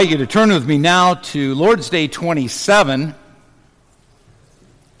I invite you to turn with me now to Lord's Day 27.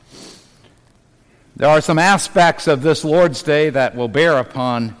 There are some aspects of this Lord's Day that will bear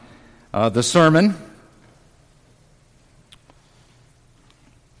upon the sermon.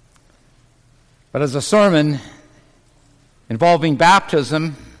 But as a sermon involving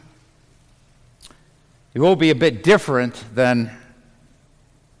baptism, it will be a bit different than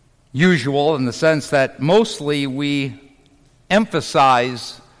usual in the sense that mostly we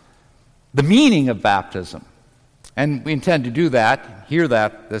emphasize the meaning of baptism. And we intend to do that, hear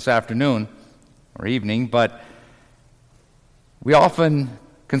that this afternoon or evening, but we often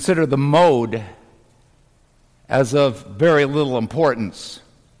consider the mode as of very little importance.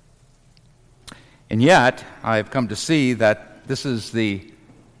 And yet, I've come to see that this is the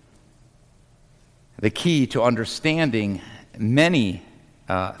key to understanding many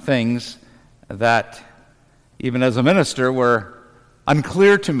things that, even as a minister, were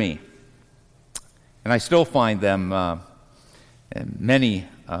unclear to me. And I still find them, many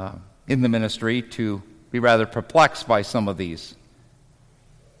in the ministry, to be rather perplexed by some of these.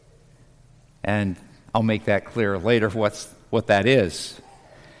 And I'll make that clear later what that is.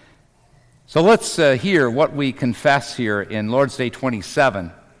 So let's hear what we confess here in Lord's Day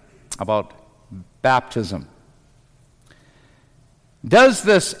 27 about baptism. Does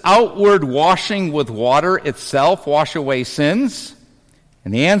this outward washing with water itself wash away sins?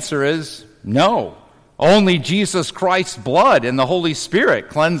 And the answer is no. Only Jesus Christ's blood and the Holy Spirit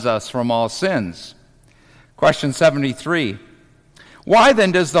cleanse us from all sins. Question 73. Why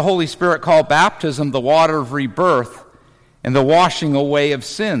then does the Holy Spirit call baptism the water of rebirth and the washing away of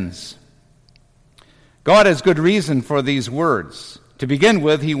sins? God has good reason for these words. To begin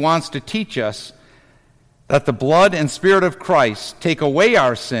with, he wants to teach us that the blood and Spirit of Christ take away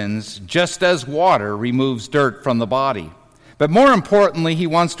our sins just as water removes dirt from the body. But more importantly, he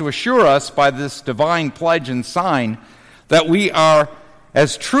wants to assure us by this divine pledge and sign that we are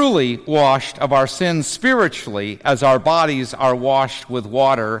as truly washed of our sins spiritually as our bodies are washed with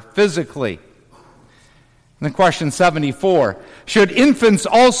water physically. And then question 74, should infants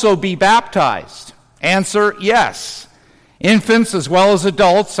also be baptized? Answer, yes. Infants as well as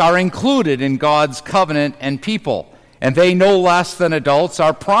adults are included in God's covenant and people, and they, no less than adults,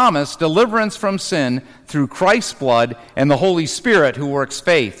 are promised deliverance from sin through Christ's blood and the Holy Spirit who works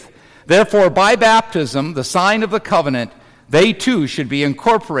faith. Therefore, by baptism, the sign of the covenant, they too should be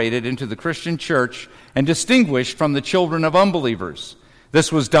incorporated into the Christian church and distinguished from the children of unbelievers.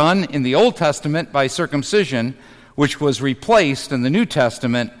 This was done in the Old Testament by circumcision, which was replaced in the New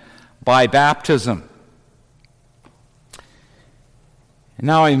Testament by baptism. And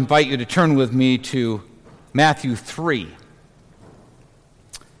now I invite you to turn with me to Matthew 3.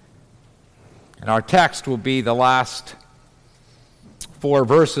 And our text will be the last 4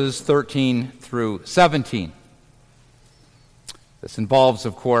 verses, 13 through 17. This involves,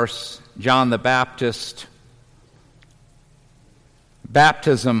 of course, John the Baptist,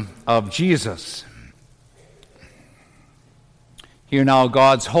 baptism of Jesus. Hear now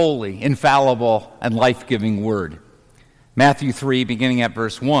God's holy, infallible, and life-giving word. Matthew 3, beginning at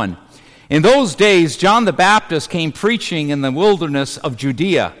verse 1. In those days, John the Baptist came preaching in the wilderness of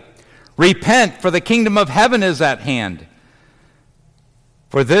Judea. Repent, for the kingdom of heaven is at hand.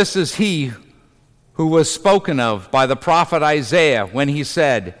 For this is he who was spoken of by the prophet Isaiah when he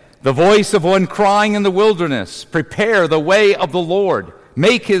said, the voice of one crying in the wilderness, prepare the way of the Lord,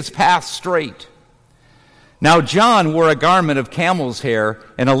 make his path straight. Now John wore a garment of camel's hair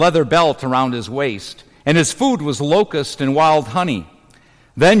and a leather belt around his waist, and his food was locust and wild honey.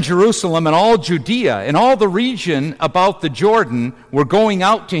 Then Jerusalem and all Judea and all the region about the Jordan were going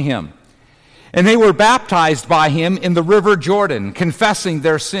out to him. And they were baptized by him in the river Jordan, confessing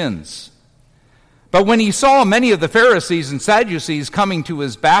their sins. But when he saw many of the Pharisees and Sadducees coming to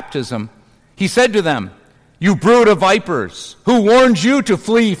his baptism, he said to them, you brood of vipers, who warned you to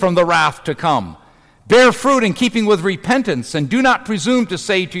flee from the wrath to come? Bear fruit in keeping with repentance, and do not presume to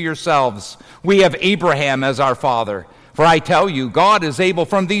say to yourselves, we have Abraham as our father. For I tell you, God is able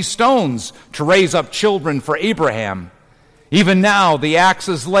from these stones to raise up children for Abraham. Even now the axe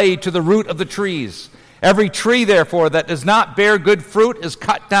is laid to the root of the trees. Every tree, therefore, that does not bear good fruit is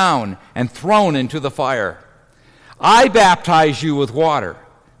cut down and thrown into the fire. I baptize you with water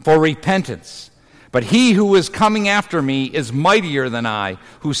for repentance, but he who is coming after me is mightier than I,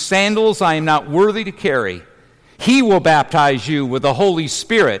 whose sandals I am not worthy to carry. He will baptize you with the Holy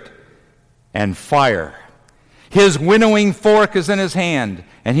Spirit and fire. His winnowing fork is in his hand,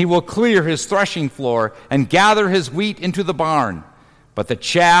 and he will clear his threshing floor and gather his wheat into the barn. But the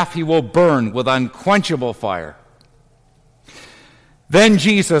chaff he will burn with unquenchable fire. Then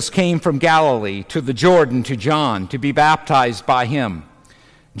Jesus came from Galilee to the Jordan to John to be baptized by him.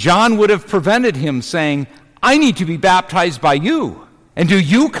 John would have prevented him, saying, "I need to be baptized by you, and do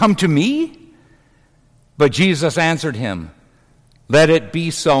you come to me?" But Jesus answered him, "Let it be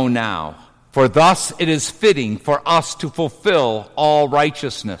so now, for thus it is fitting for us to fulfill all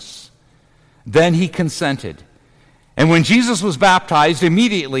righteousness." Then he consented. And when Jesus was baptized,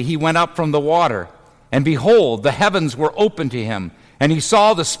 immediately he went up from the water. And behold, the heavens were opened to him, and he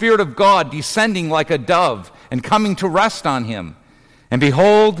saw the Spirit of God descending like a dove and coming to rest on him. And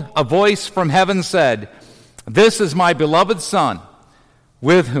behold, a voice from heaven said, "This is my beloved Son,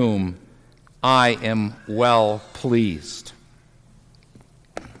 with whom I am well pleased."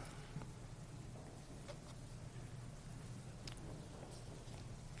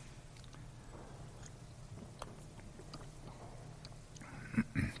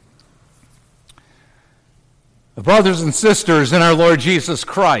 Brothers and sisters in our Lord Jesus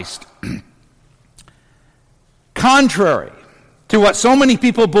Christ, contrary to what so many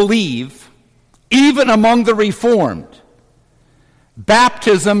people believe, even among the Reformed,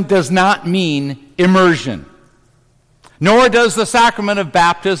 baptism does not mean immersion, nor does the sacrament of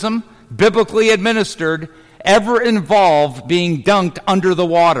baptism, biblically administered, ever involve being dunked under the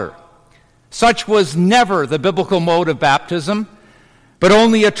water. Such was never the biblical mode of baptism, but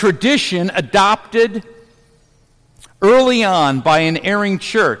only a tradition adopted early on by an erring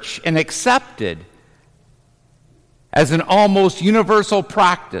church and accepted as an almost universal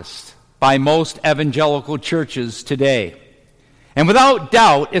practice by most evangelical churches today. And without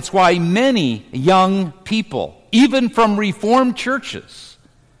doubt, it's why many young people, even from Reformed churches,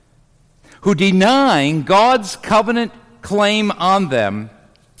 who denying God's covenant claim on them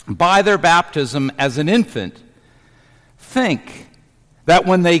by their baptism as an infant, think that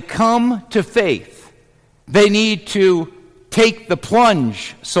when they come to faith, they need to take the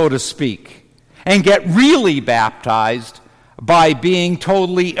plunge, so to speak, and get really baptized by being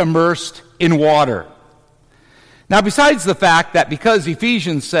totally immersed in water. Now, besides the fact that because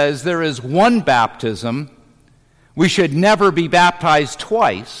Ephesians says there is one baptism, we should never be baptized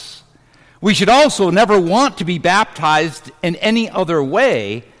twice, we should also never want to be baptized in any other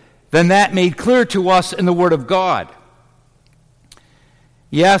way than that made clear to us in the Word of God.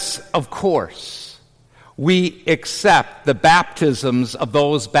 Yes, of course, we accept the baptisms of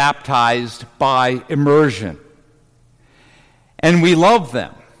those baptized by immersion. And we love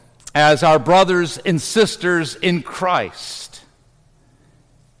them as our brothers and sisters in Christ.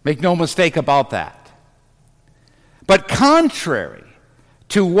 Make no mistake about that. But contrary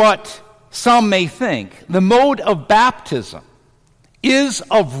to what some may think, the mode of baptism is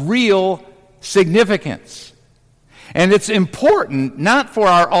of real significance. And it's important not for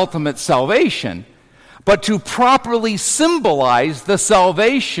our ultimate salvation, but to properly symbolize the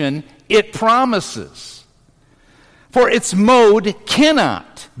salvation it promises. For its mode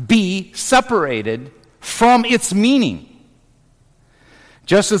cannot be separated from its meaning.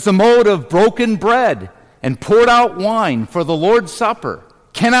 Just as the mode of broken bread and poured out wine for the Lord's Supper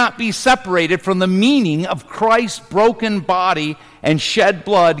cannot be separated from the meaning of Christ's broken body and shed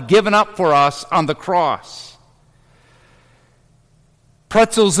blood given up for us on the cross.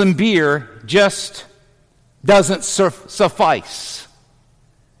 Pretzels and beer just doesn't suffice.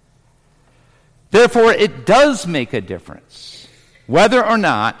 Therefore, it does make a difference whether or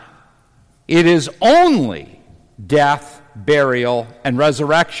not it is only death, burial, and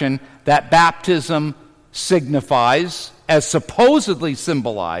resurrection that baptism signifies, as supposedly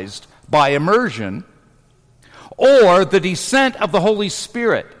symbolized by immersion, or the descent of the Holy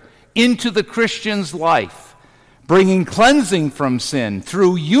Spirit into the Christian's life, bringing cleansing from sin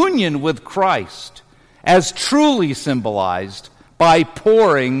through union with Christ, as truly symbolized by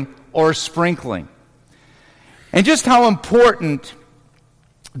pouring or sprinkling. And just how important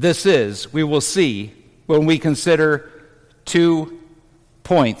this is, we will see when we consider 2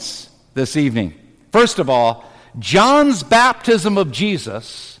 points this evening. First of all, John's baptism of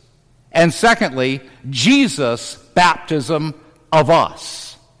Jesus, and secondly, Jesus' baptism of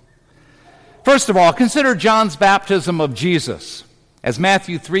us. First of all, consider John's baptism of Jesus. As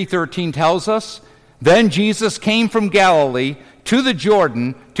Matthew 3:13 tells us, then Jesus came from Galilee to the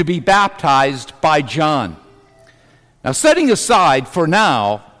Jordan to be baptized by John. Now, setting aside for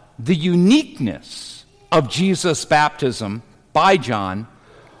now the uniqueness of Jesus' baptism by John,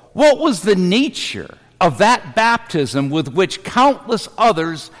 what was the nature of that baptism with which countless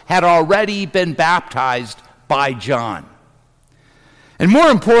others had already been baptized by John? And more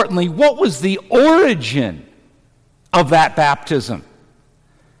importantly, what was the origin of that baptism?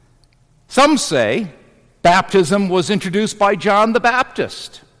 Some say Baptism was introduced by John the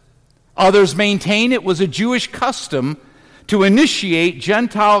Baptist. Others maintain it was a Jewish custom to initiate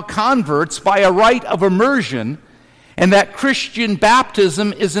Gentile converts by a rite of immersion, and that Christian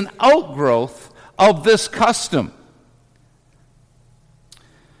baptism is an outgrowth of this custom.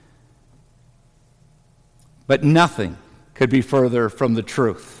 But nothing could be further from the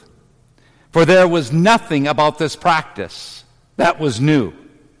truth. For there was nothing about this practice that was new.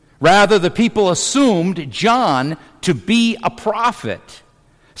 Rather, the people assumed John to be a prophet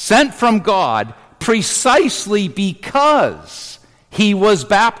sent from God precisely because he was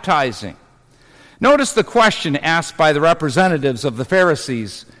baptizing. Notice the question asked by the representatives of the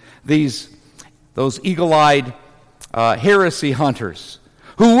Pharisees, those eagle-eyed heresy hunters,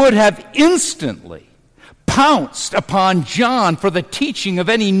 who would have instantly pounced upon John for the teaching of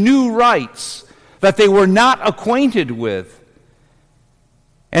any new rites that they were not acquainted with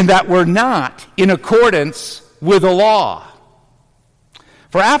and that were not in accordance with the law.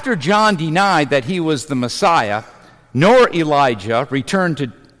 For after John denied that he was the Messiah, nor Elijah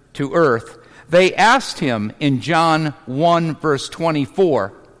returned to earth, they asked him in John 1, verse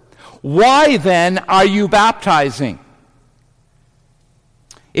 24, "Why then are you baptizing?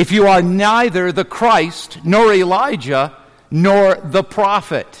 If you are neither the Christ, nor Elijah, nor the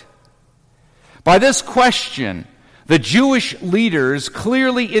prophet." By this question, the Jewish leaders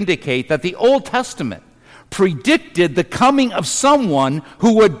clearly indicate that the Old Testament predicted the coming of someone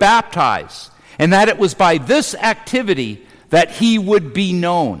who would baptize, and that it was by this activity that he would be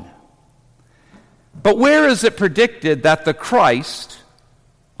known. But where is it predicted that the Christ,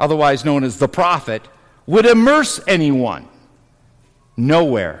 otherwise known as the prophet, would immerse anyone?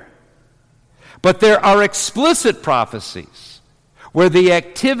 Nowhere. But there are explicit prophecies where the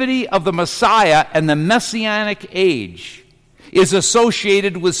activity of the Messiah and the Messianic age is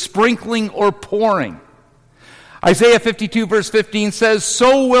associated with sprinkling or pouring. Isaiah 52 verse 15 says,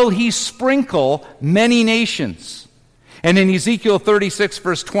 "So will he sprinkle many nations." And in Ezekiel 36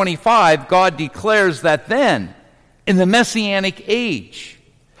 verse 25, God declares that then, in the Messianic age,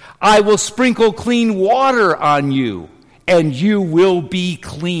 "I will sprinkle clean water on you, and you will be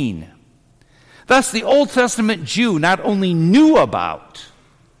clean." Thus, the Old Testament Jew not only knew about,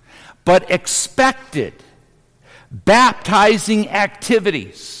 but expected baptizing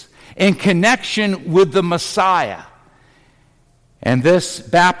activities in connection with the Messiah. And this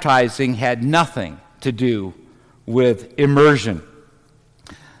baptizing had nothing to do with immersion.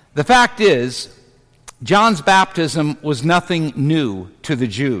 The fact is, John's baptism was nothing new to the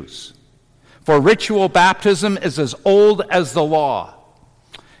Jews. For ritual baptism is as old as the law.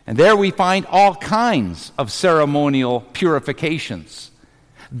 And there we find all kinds of ceremonial purifications.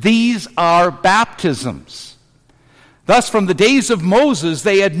 These are baptisms. Thus, from the days of Moses,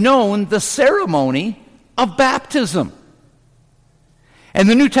 they had known the ceremony of baptism. And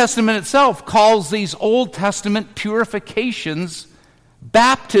the New Testament itself calls these Old Testament purifications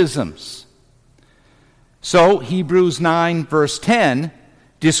baptisms. So, Hebrews 9, verse 10,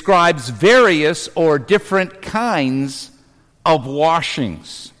 describes various or different kinds of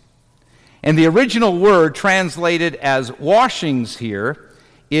washings. And the original word translated as washings here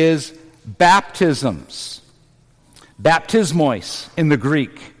is baptisms. Baptismos in the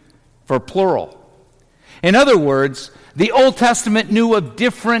Greek for plural. In other words, the Old Testament knew of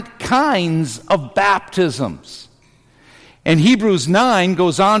different kinds of baptisms. And Hebrews 9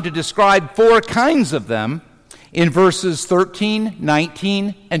 goes on to describe 4 kinds of them in verses 13,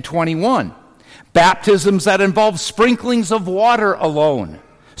 19, and 21. Baptisms that involve sprinklings of water alone,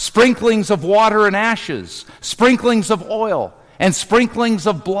 sprinklings of water and ashes, sprinklings of oil, and sprinklings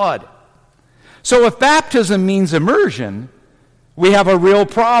of blood. So if baptism means immersion, we have a real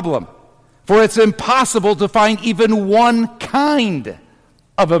problem, for it's impossible to find even one kind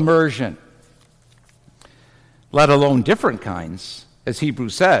of immersion, let alone different kinds, as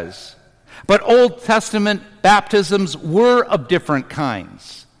Hebrews says. But Old Testament baptisms were of different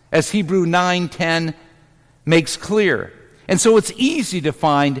kinds, as Hebrew 9:10 makes clear. And so it's easy to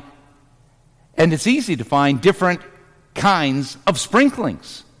find different kinds of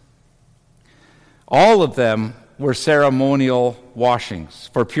sprinklings. All of them were ceremonial washings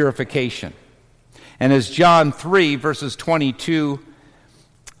for purification. And as John 3, verses 22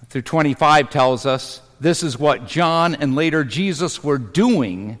 through 25 tells us, this is what John and later Jesus were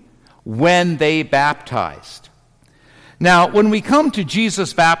doing when they baptized. Now, when we come to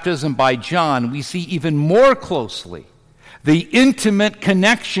Jesus' baptism by John, we see even more closely the intimate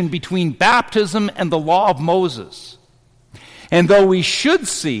connection between baptism and the law of Moses. And though we should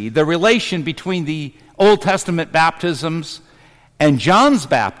see the relation between the Old Testament baptisms and John's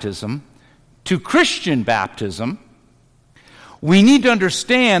baptism, to Christian baptism, we need to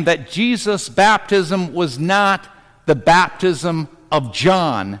understand that Jesus' baptism was not the baptism of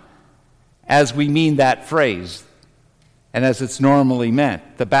John as we mean that phrase and as it's normally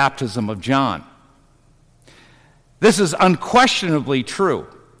meant, the baptism of John. This is unquestionably true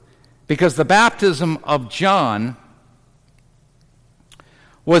because the baptism of John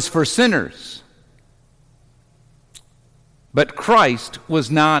was for sinners, but Christ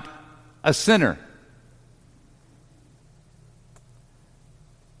was not a sinner.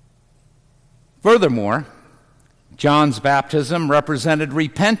 Furthermore, John's baptism represented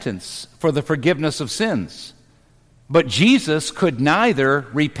repentance for the forgiveness of sins, but Jesus could neither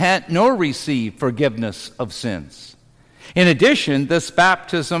repent nor receive forgiveness of sins. In addition, this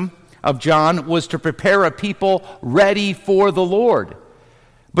baptism of John was to prepare a people ready for the Lord,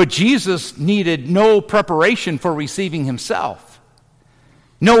 but Jesus needed no preparation for receiving himself.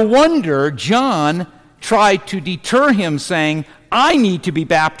 No wonder John tried to deter him, saying, "I need to be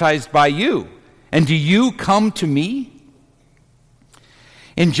baptized by you, and do you come to me?"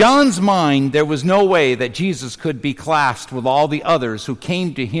 In John's mind, there was no way that Jesus could be classed with all the others who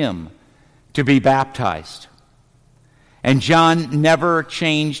came to him to be baptized. And John never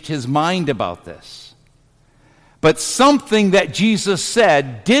changed his mind about this. But something that Jesus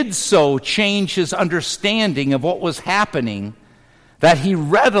said did so change his understanding of what was happening, that he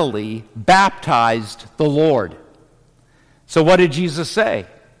readily baptized the Lord. So what did Jesus say?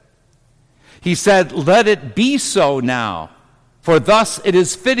 He said, "Let it be so now, for thus it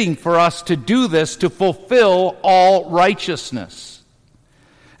is fitting for us to do this to fulfill all righteousness."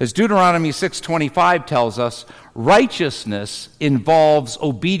 As Deuteronomy 6:25 tells us, righteousness involves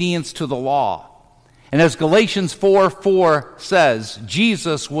obedience to the law. And as Galatians 4:4 says,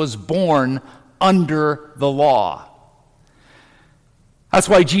 Jesus was born under the law. That's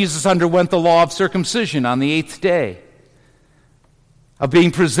why Jesus underwent the law of circumcision on the 8th day, of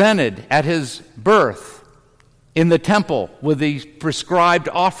being presented at his birth in the temple with the prescribed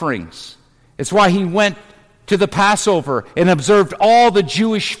offerings. It's why he went to the Passover and observed all the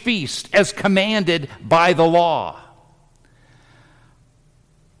Jewish feasts as commanded by the law.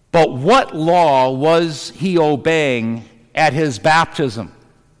 But what law was he obeying at his baptism?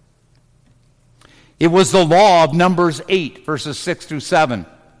 It was the law of Numbers 8, verses 6 through 7,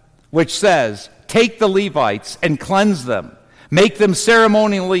 which says, "Take the Levites and cleanse them. Make them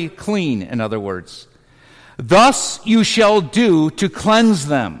ceremonially clean," in other words. "Thus you shall do to cleanse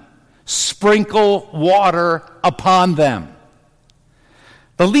them. Sprinkle water upon them."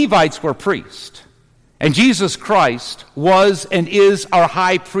 The Levites were priests, and Jesus Christ was and is our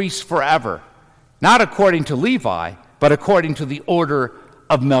high priest forever, not according to Levi, but according to the order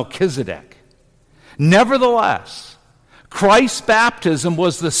of Melchizedek. Nevertheless, Christ's baptism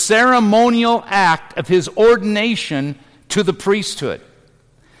was the ceremonial act of his ordination to the priesthood.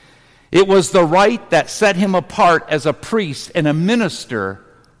 It was the rite that set him apart as a priest and a minister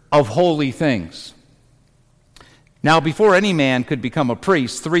of holy things. Now, before any man could become a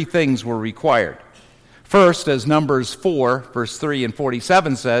priest, 3 things were required. First, as Numbers 4, verse 3 and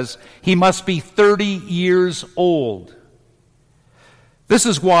 47 says, he must be 30 years old. This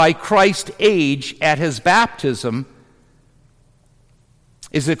is why Christ's age at his baptism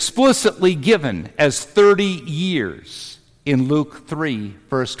is explicitly given as 30 years in Luke 3,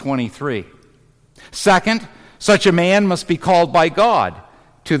 verse 23. Second, such a man must be called by God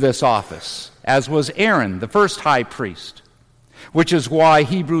to this office, as was Aaron, the first high priest, which is why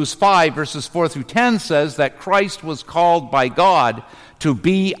Hebrews 5, verses 4 through 10 says that Christ was called by God to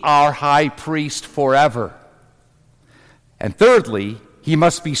be our high priest forever. And thirdly, he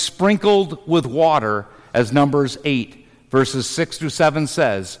must be sprinkled with water, as Numbers 8, verses 6 through 7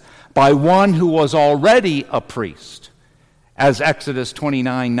 says, by one who was already a priest, as Exodus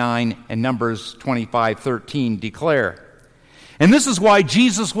 29:9 and Numbers 25:13 declare. And this is why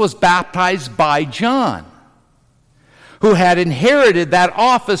Jesus was baptized by John, who had inherited that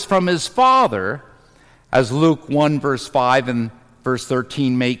office from his father, as Luke 1, verse 5 and verse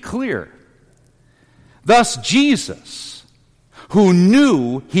 13 make clear. Thus Jesus, who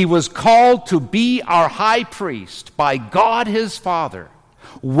knew he was called to be our high priest by God his Father,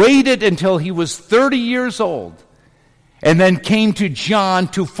 waited until he was 30 years old and then came to John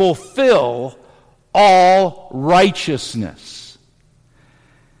to fulfill all righteousness.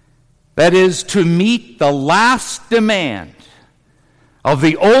 That is, to meet the last demand of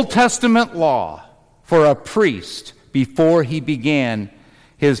the Old Testament law for a priest before he began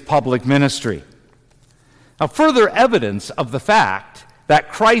his public ministry. Now, further evidence of the fact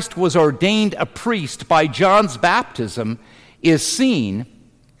that Christ was ordained a priest by John's baptism is seen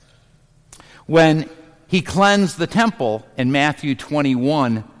when he cleansed the temple in Matthew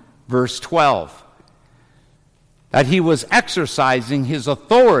 21, verse 12. That he was exercising his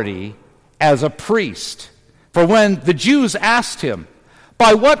authority as a priest. For when the Jews asked him,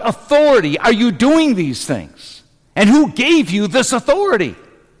 "By what authority are you doing these things? And who gave you this authority?"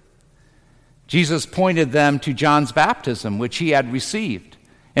 Jesus pointed them to John's baptism, which he had received,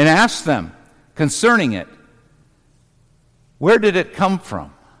 and asked them concerning it, "Where did it come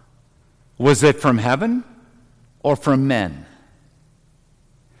from? Was it from heaven or from men?"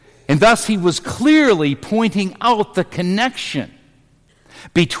 And thus he was clearly pointing out the connection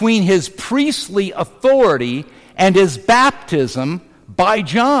between his priestly authority and his baptism by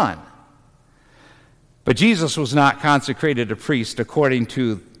John. But Jesus was not consecrated a priest according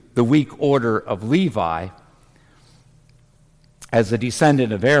to the weak order of Levi as a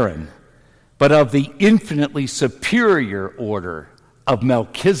descendant of Aaron, but of the infinitely superior order of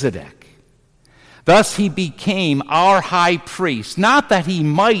Melchizedek. Thus he became our high priest, not that he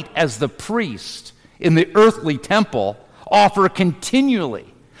might, as the priest in the earthly temple, offer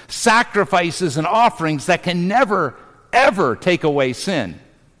continually sacrifices and offerings that can never, ever take away sin,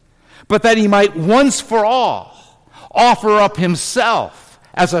 but that he might once for all offer up himself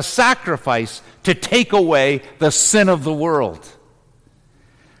as a sacrifice to take away the sin of the world.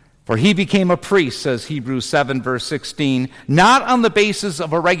 For he became a priest, says Hebrews 7, verse 16, not on the basis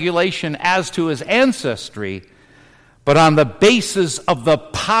of a regulation as to his ancestry, but on the basis of the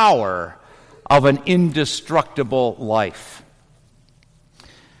power of an indestructible life.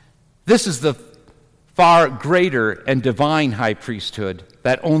 This is the far greater and divine high priesthood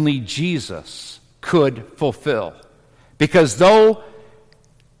that only Jesus could fulfill. Because though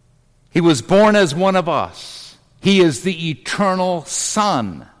he was born as one of us, he is the eternal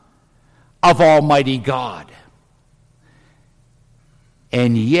Son of Almighty God.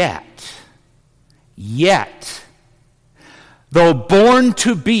 And yet, though born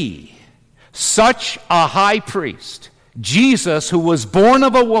to be such a high priest, Jesus, who was born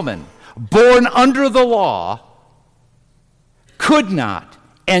of a woman, born under the law, could not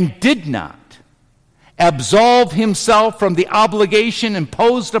and did not absolve himself from the obligation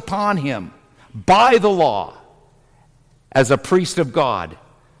imposed upon him by the law as a priest of God.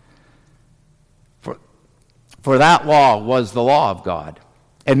 For that law was the law of God.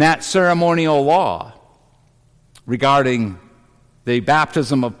 And that ceremonial law regarding the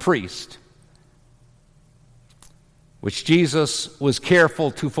baptism of priest, which Jesus was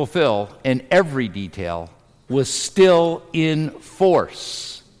careful to fulfill in every detail, was still in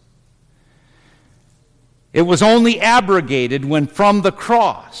force. It was only abrogated when from the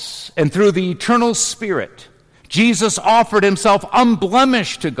cross and through the eternal Spirit, Jesus offered himself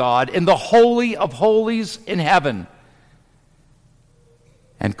unblemished to God in the Holy of Holies in heaven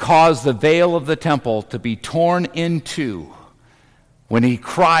and caused the veil of the temple to be torn in two when he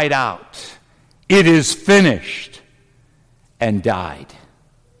cried out, "It is finished," and died.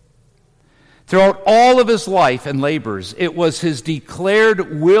 Throughout all of his life and labors, it was his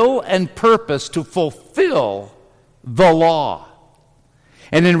declared will and purpose to fulfill the law.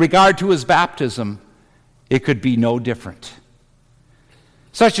 And in regard to his baptism, it could be no different.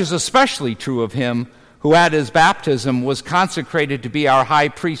 Such is especially true of him who at his baptism was consecrated to be our high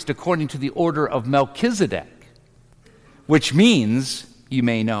priest according to the order of Melchizedek, which means, you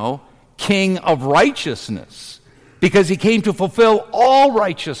may know, king of righteousness, because he came to fulfill all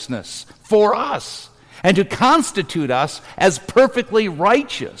righteousness for us and to constitute us as perfectly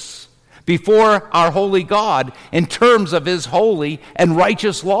righteous before our holy God in terms of his holy and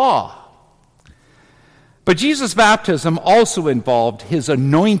righteous law. But Jesus' baptism also involved his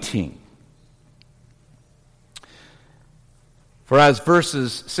anointing. For as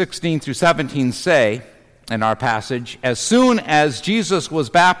verses 16 through 17 say in our passage, as soon as Jesus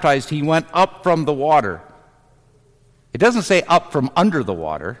was baptized, he went up from the water. It doesn't say up from under the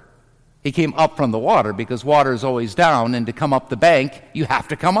water. He came up from the water because water is always down, and to come up the bank, you have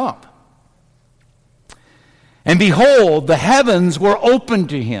to come up. And behold, the heavens were opened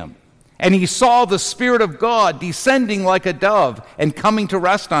to him. And he saw the Spirit of God descending like a dove and coming to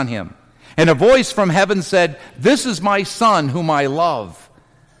rest on him. And a voice from heaven said, "This is my Son whom I love.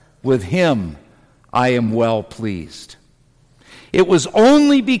 With him I am well pleased." It was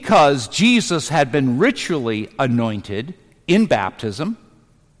only because Jesus had been ritually anointed in baptism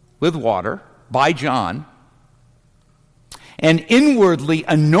with water by John and inwardly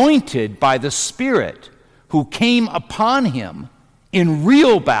anointed by the Spirit who came upon him in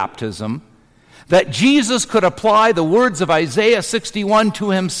real baptism, that Jesus could apply the words of Isaiah 61 to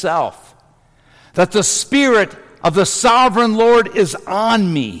himself, that the Spirit of the sovereign Lord is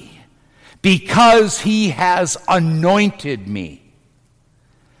on me, because he has anointed me.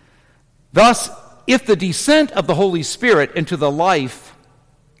 Thus, if the descent of the Holy Spirit into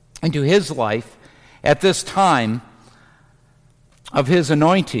his life at this time of his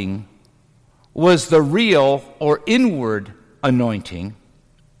anointing was the real or inward anointing,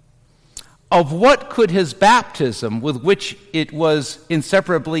 of what could his baptism, with which it was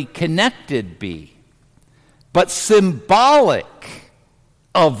inseparably connected, be but symbolic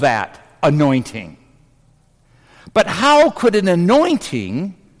of that anointing? But how could an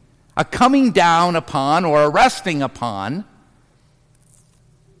anointing, a coming down upon or a resting upon,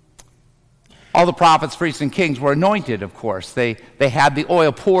 all the prophets, priests, and kings were anointed, of course. They had the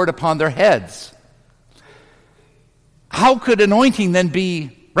oil poured upon their heads. How could anointing then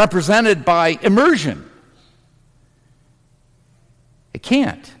be represented by immersion? It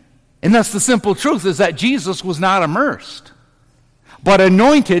can't. And that's the simple truth, is that Jesus was not immersed, but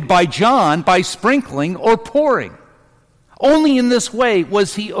anointed by John by sprinkling or pouring. Only in this way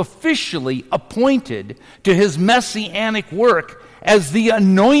was he officially appointed to his messianic work as the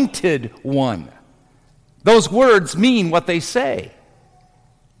anointed one. Those words mean what they say.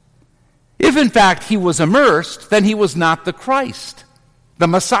 If in fact he was immersed, then he was not the Christ, the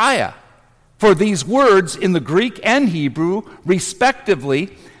Messiah. For these words in the Greek and Hebrew,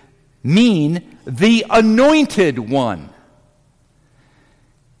 respectively, mean the anointed one.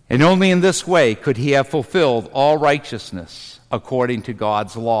 And only in this way could he have fulfilled all righteousness according to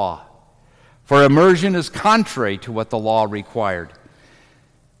God's law. For immersion is contrary to what the law required,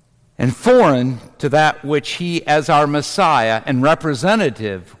 and foreign to that which he, as our Messiah and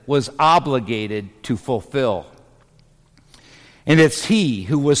representative, was obligated to fulfill. And it's he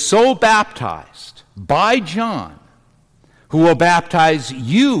who was so baptized by John who will baptize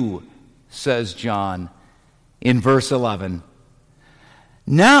you, says John in verse 11,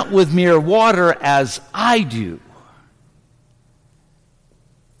 not with mere water as I do,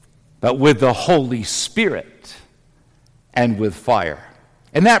 but with the Holy Spirit and with fire.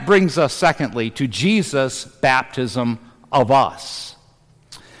 And that brings us, secondly, to Jesus' baptism of us.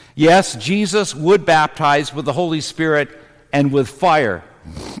 Yes, Jesus would baptize with the Holy Spirit and with fire.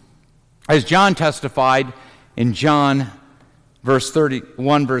 As John testified in John verse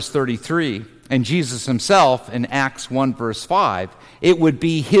 31, verse 33, and Jesus himself in Acts 1, verse 5, it would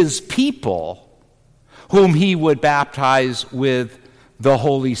be his people whom he would baptize with the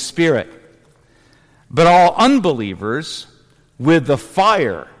Holy Spirit. But all unbelievers with the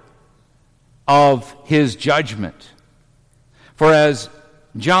fire of his judgment. For as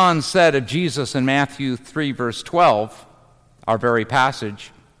John said of Jesus in Matthew 3, verse 12, our very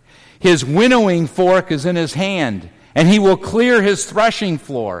passage, his winnowing fork is in his hand, and he will clear his threshing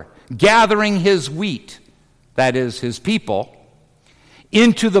floor, gathering his wheat, that is, his people,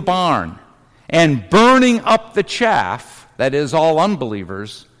 into the barn, and burning up the chaff, that is, all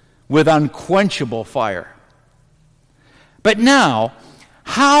unbelievers, with unquenchable fire. But now,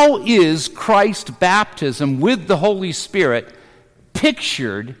 how is Christ's baptism with the Holy Spirit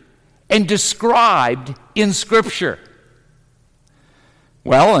pictured and described in Scripture?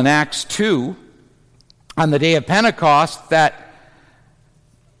 Well, in Acts 2, on the day of Pentecost, that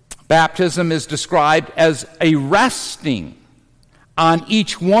baptism is described as a resting on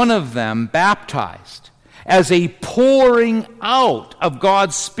each one of them baptized, as a pouring out of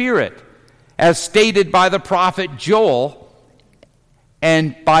God's Spirit, as stated by the prophet Joel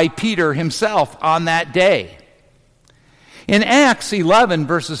and by Peter himself on that day. In Acts 11,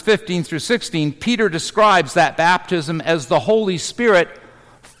 verses 15 through 16, Peter describes that baptism as the Holy Spirit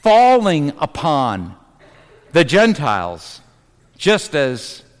falling upon the Gentiles, just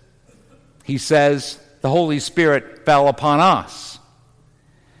as he says the Holy Spirit fell upon us.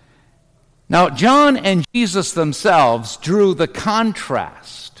 Now, John and Jesus themselves drew the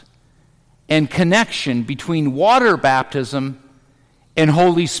contrast and connection between water baptism and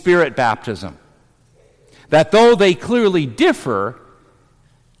Holy Spirit baptism. That though they clearly differ,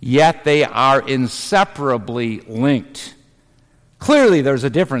 yet they are inseparably linked. Clearly there's a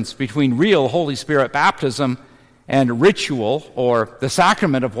difference between real Holy Spirit baptism and ritual or the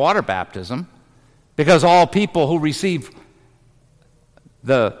sacrament of water baptism, because all people who receive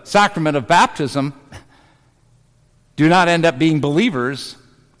the sacrament of baptism do not end up being believers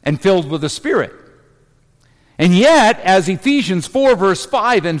and filled with the Spirit. And yet, as Ephesians 4, verse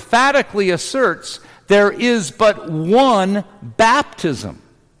 5 emphatically asserts, there is but one baptism.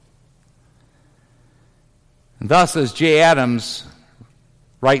 And thus, as J. Adams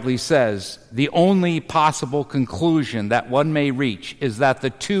rightly says, the only possible conclusion that one may reach is that the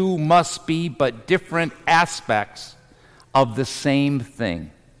two must be but different aspects of the same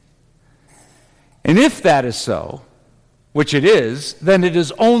thing. And if that is so, which it is, then it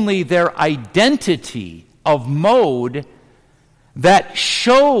is only their identity of mode that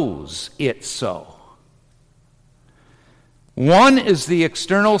shows it so. One is the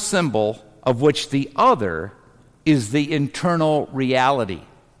external symbol of which the other is the internal reality.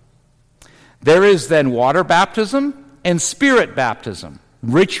 There is then water baptism and spirit baptism,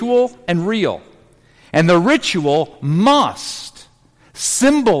 ritual and real. And the ritual must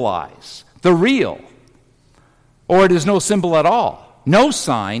symbolize the real, or it is no symbol at all, no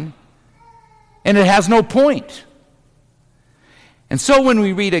sign, and it has no point. And so when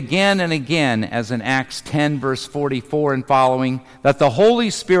we read again and again, as in Acts 10, verse 44 and following, that the Holy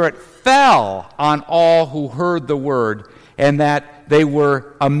Spirit fell on all who heard the word, and that they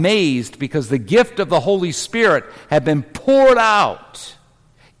were amazed because the gift of the Holy Spirit had been poured out,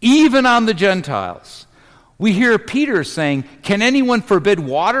 even on the Gentiles. We hear Peter saying, can anyone forbid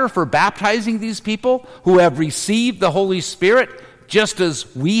water for baptizing these people who have received the Holy Spirit just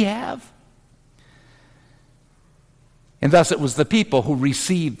as we have? And thus it was the people who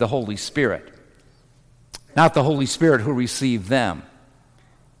received the Holy Spirit, not the Holy Spirit who received them.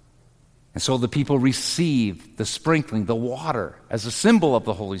 And so the people received the sprinkling, the water, as a symbol of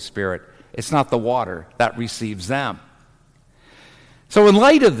the Holy Spirit. It's not the water that receives them. So in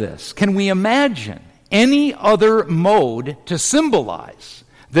light of this, can we imagine any other mode to symbolize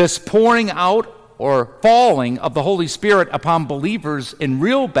this pouring out or falling of the Holy Spirit upon believers in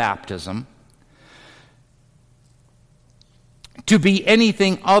real baptism to be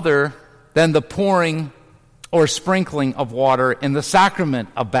anything other than the pouring or sprinkling of water in the sacrament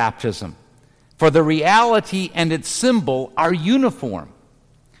of baptism? For the reality and its symbol are uniform.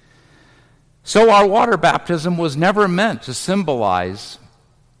 So our water baptism was never meant to symbolize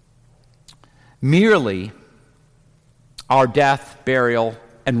merely our death, burial,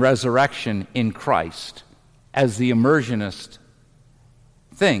 and resurrection in Christ, as the immersionists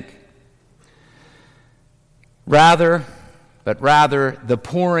think. Rather, the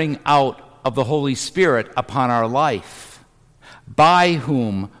pouring out of the Holy Spirit upon our life, by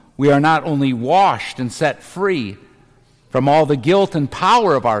whom we are not only washed and set free from all the guilt and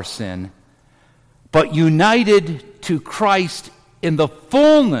power of our sin, but united to Christ in the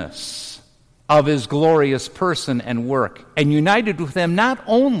fullness of his glorious person and work, and united with him not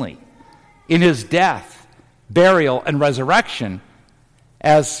only in his death, burial, and resurrection,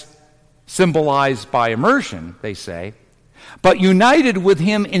 as symbolized by immersion, they say, but united with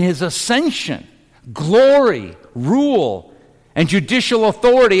him in his ascension, glory, rule, and judicial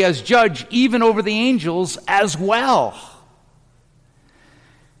authority as judge even over the angels as well.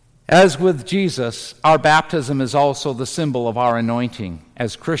 As with Jesus, our baptism is also the symbol of our anointing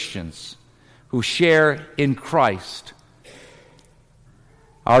as Christians who share in Christ,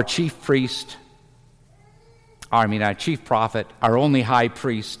 our chief prophet, our only high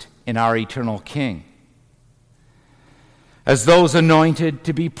priest, and our eternal King. As those anointed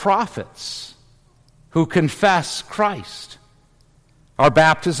to be prophets who confess Christ, our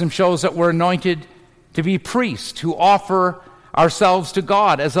baptism shows that we're anointed to be priests who offer ourselves to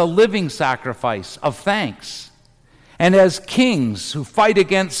God as a living sacrifice of thanks, and as kings who fight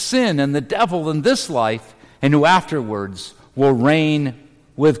against sin and the devil in this life, and who afterwards will reign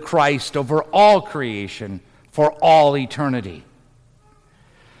with Christ over all creation for all eternity.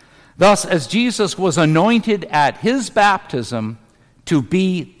 Thus, as Jesus was anointed at his baptism to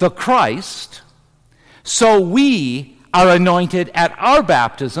be the Christ, so we are anointed at our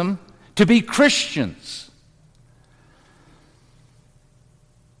baptism to be Christians.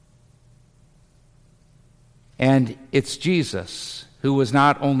 And it's Jesus who was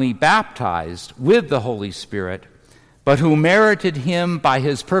not only baptized with the Holy Spirit, but who merited him by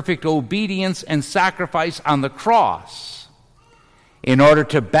his perfect obedience and sacrifice on the cross in order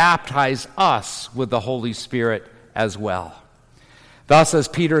to baptize us with the Holy Spirit as well. Thus, as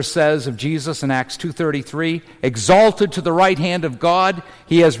Peter says of Jesus in Acts 2:33, exalted to the right hand of God,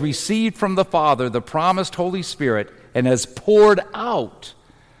 he has received from the Father the promised Holy Spirit and has poured out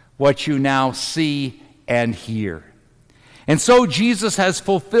what you now see and hear. And so Jesus has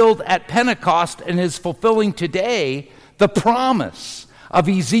fulfilled at Pentecost and is fulfilling today the promise of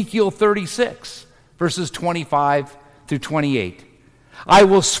Ezekiel 36, verses 25 through 28. I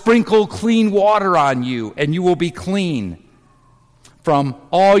will sprinkle clean water on you, and you will be clean from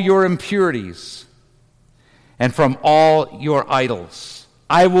all your impurities and from all your idols.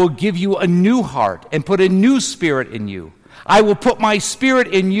 I will give you a new heart and put a new spirit in you. I will put my spirit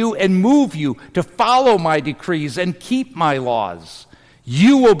in you and move you to follow my decrees and keep my laws.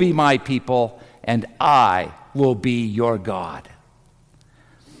 You will be my people, and I will be your God.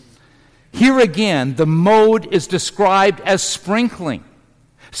 Here again, the mode is described as sprinkling,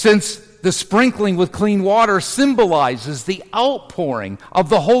 since the sprinkling with clean water symbolizes the outpouring of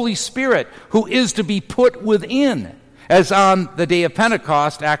the Holy Spirit who is to be put within. As on the day of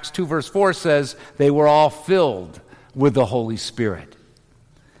Pentecost, Acts 2 verse 4 says, they were all filled with the Holy Spirit.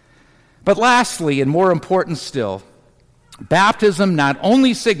 But lastly, and more important still, baptism not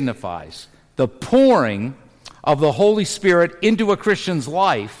only signifies the pouring of the Holy Spirit into a Christian's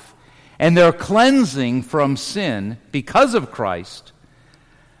life and their cleansing from sin because of Christ,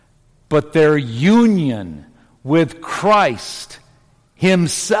 but their union with Christ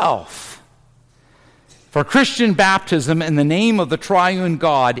Himself. For Christian baptism in the name of the triune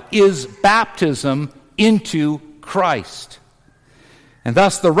God is baptism into Christ. And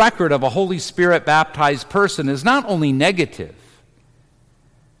thus the record of a Holy Spirit baptized person is not only negative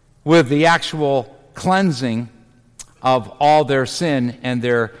with the actual cleansing of all their sin and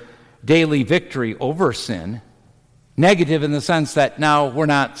their daily victory over sin, negative in the sense that now we're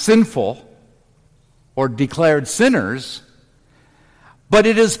not sinful or declared sinners, but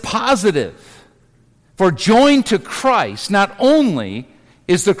it is positive. For joined to Christ, not only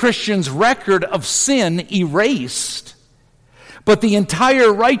is the Christian's record of sin erased, but the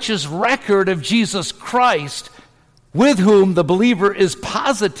entire righteous record of Jesus Christ, with whom the believer is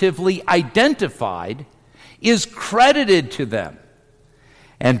positively identified, is credited to them,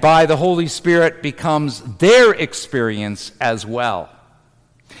 and by the Holy Spirit becomes their experience as well.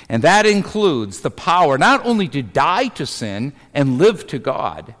 And that includes the power not only to die to sin and live to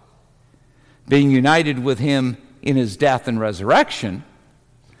God, being united with Him in His death and resurrection,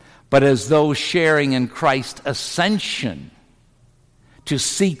 but as those sharing in Christ's ascension to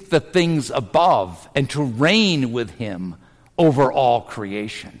seek the things above and to reign with Him over all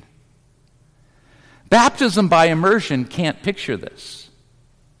creation. Baptism by immersion can't picture this.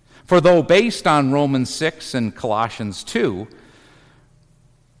 For though based on Romans 6 and Colossians 2,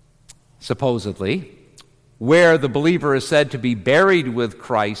 supposedly, where the believer is said to be buried with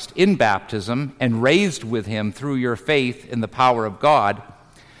Christ in baptism and raised with Him through your faith in the power of God,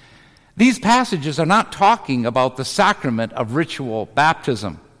 these passages are not talking about the sacrament of ritual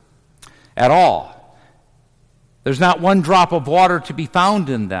baptism at all. There's not one drop of water to be found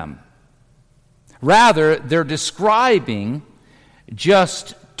in them. Rather, they're describing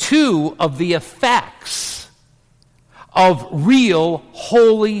just two of the effects of real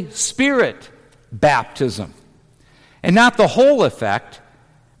Holy Spirit baptism. And not the whole effect,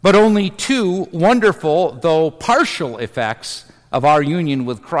 but only two wonderful, though partial effects of our union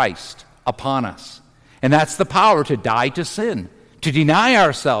with Christ upon us. And that's the power to die to sin, to deny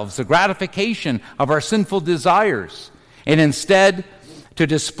ourselves the gratification of our sinful desires, and instead to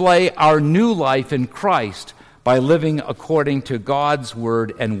display our new life in Christ by living according to God's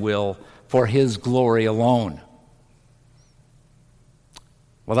word and will for His glory alone.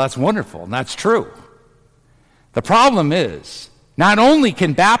 Well, that's wonderful, and that's true. The problem is, not only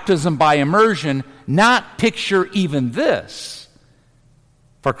can baptism by immersion not picture even this,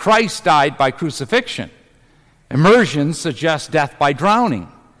 for Christ died by crucifixion. Immersion suggests death by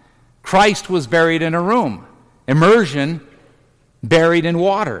drowning. Christ was buried in a room. Immersion, buried in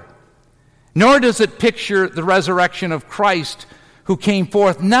water. Nor does it picture the resurrection of Christ, who came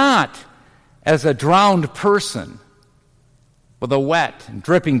forth not as a drowned person with a wet and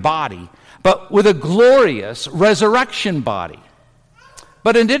dripping body, but with a glorious resurrection body.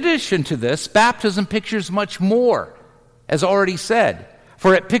 But in addition to this, baptism pictures much more, as already said,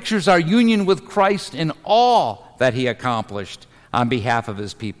 for it pictures our union with Christ in all that He accomplished on behalf of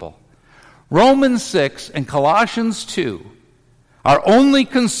His people. Romans 6 and Colossians 2 are only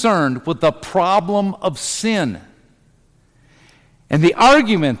concerned with the problem of sin. And the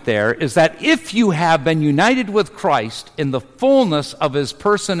argument there is that if you have been united with Christ in the fullness of His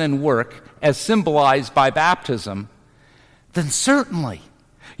person and work, as symbolized by baptism, then certainly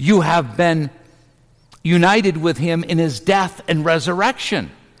you have been united with Him in His death and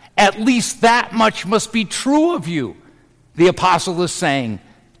resurrection. At least that much must be true of you, the apostle is saying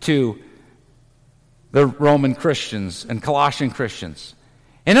to the Roman Christians and Colossian Christians.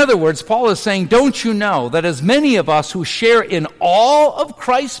 In other words, Paul is saying, don't you know that as many of us who share in all of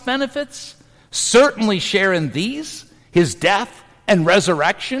Christ's benefits certainly share in these, His death and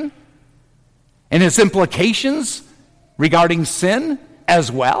resurrection, and His implications regarding sin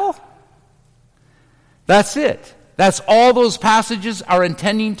as well? That's it. That's all those passages are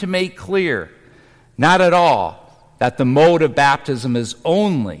intending to make clear. Not at all that the mode of baptism is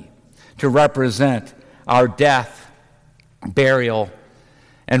only to represent our death, burial,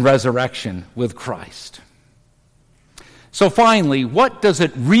 and resurrection with Christ. So finally, what does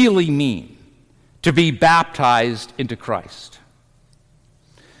it really mean to be baptized into Christ?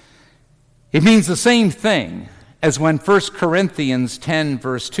 It means the same thing as when 1 Corinthians 10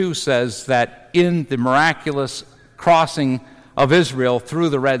 verse 2 says that in the miraculous crossing of Israel through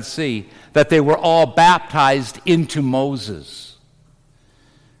the Red Sea, that they were all baptized into Moses.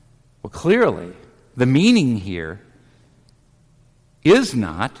 Well, clearly, the meaning here is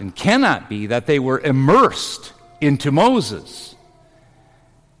not and cannot be that they were immersed into Moses,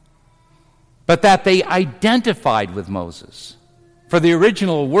 but that they identified with Moses. For the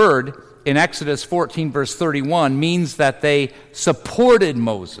original word in Exodus 14 verse 31 means that they supported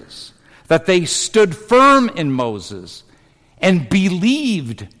Moses, that they stood firm in Moses and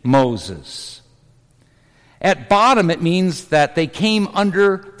believed Moses. At bottom, it means that they came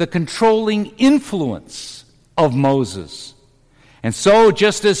under the controlling influence of Moses. And so,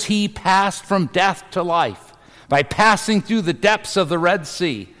 just as he passed from death to life by passing through the depths of the Red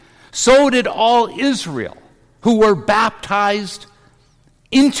Sea, so did all Israel who were baptized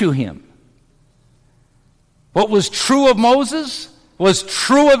into him. What was true of Moses was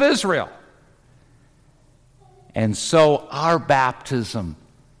true of Israel. And so our baptism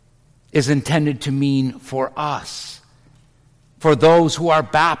is intended to mean for us, for those who are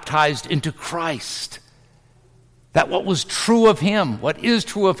baptized into Christ, that what was true of him, what is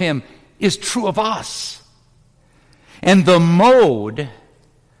true of him, is true of us. And the mode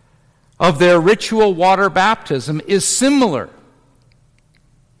of their ritual water baptism is similar.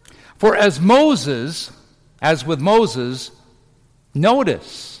 For as with Moses,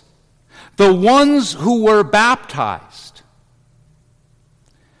 notice, the ones who were baptized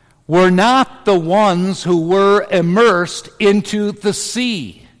were not the ones who were immersed into the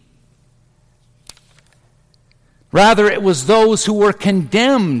sea. Rather, it was those who were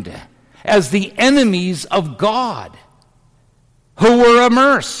condemned as the enemies of God who were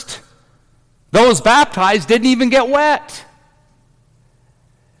immersed. Those baptized didn't even get wet.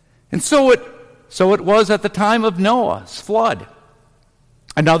 And so it was at the time of Noah's flood.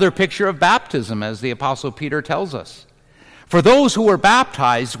 Another picture of baptism, as the Apostle Peter tells us. For those who were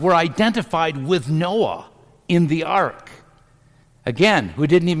baptized were identified with Noah in the ark. Again, who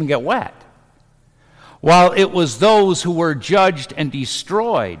didn't even get wet. While it was those who were judged and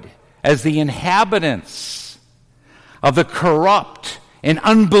destroyed as the inhabitants of the corrupt and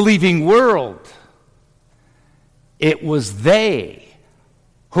unbelieving world, it was they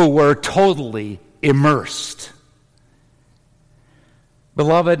who were totally immersed.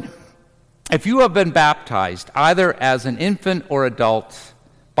 Beloved, if you have been baptized either as an infant or adult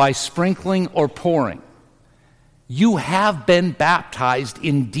by sprinkling or pouring, you have been baptized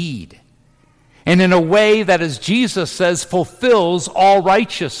indeed, and in a way that, as Jesus says, fulfills all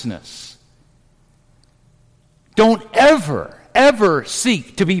righteousness. Don't ever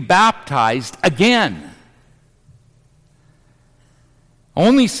seek to be baptized again.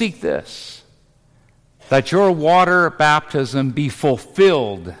 Only seek this, that your water baptism be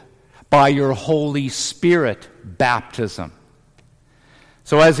fulfilled by your Holy Spirit baptism.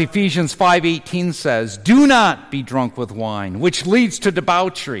 So as Ephesians 5:18 says, do not be drunk with wine, which leads to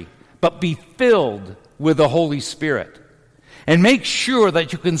debauchery, but be filled with the Holy Spirit. And make sure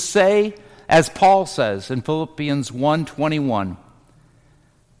that you can say, as Paul says in Philippians 1:21,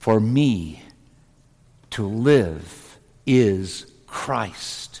 for me to live is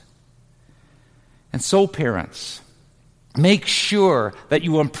Christ. And so, parents, make sure that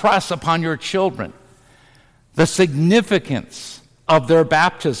you impress upon your children the significance of their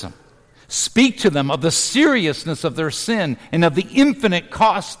baptism. Speak to them of the seriousness of their sin and of the infinite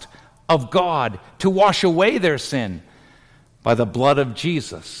cost of God to wash away their sin by the blood of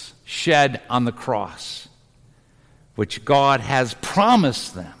Jesus shed on the cross, which God has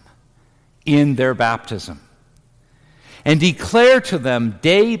promised them in their baptism. And declare to them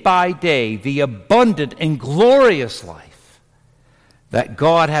day by day the abundant and glorious life that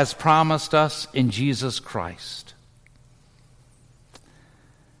God has promised us in Jesus Christ,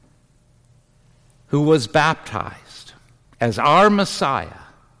 who was baptized as our Messiah,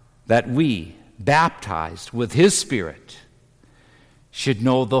 that we, baptized with his Spirit, should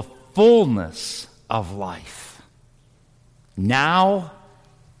know the fullness of life, now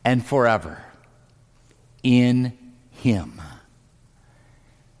and forever, in him.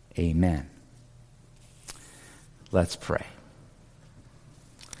 Amen. Let's pray.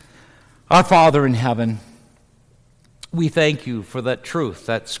 Our Father in heaven, we thank you for that truth,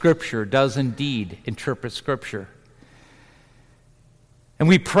 that Scripture does indeed interpret Scripture. And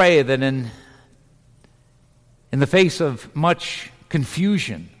we pray that in the face of much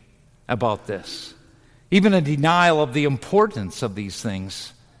confusion about this, even a denial of the importance of these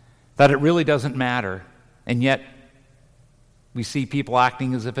things, that it really doesn't matter. And yet, we see people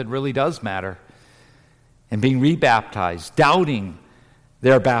acting as if it really does matter and being rebaptized, doubting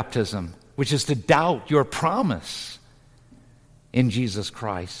their baptism, which is to doubt your promise in Jesus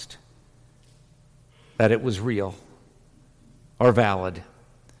Christ, that it was real or valid.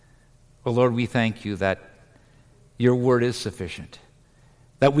 Well, Lord, we thank you that your word is sufficient,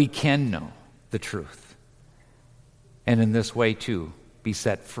 that we can know the truth, and in this way, too, be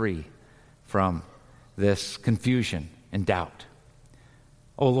set free from this confusion and doubt.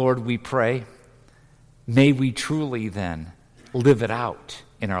 Oh, Lord, we pray, may we truly then live it out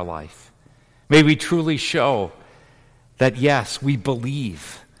in our life. May we truly show that, yes, we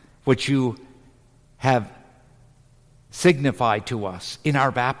believe what you have signified to us in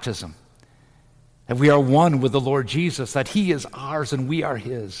our baptism, that we are one with the Lord Jesus, that he is ours and we are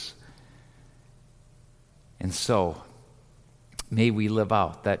his. And so, may we live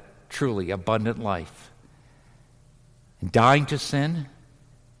out that truly abundant life, and dying to sin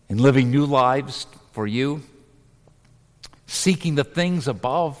and living new lives for you, seeking the things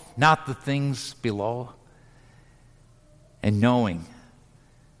above, not the things below, and knowing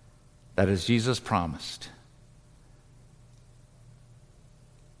that as Jesus promised,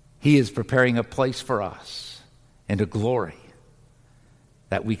 he is preparing a place for us and a glory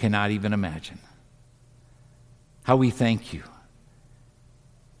that we cannot even imagine. How we thank you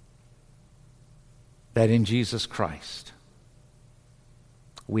that in Jesus Christ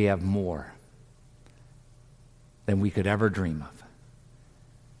we have more than we could ever dream of.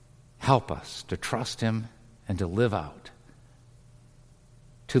 Help us to trust him and to live out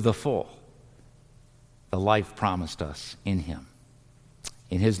to the full the life promised us in him.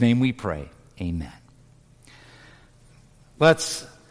 In his name we pray, amen. Let's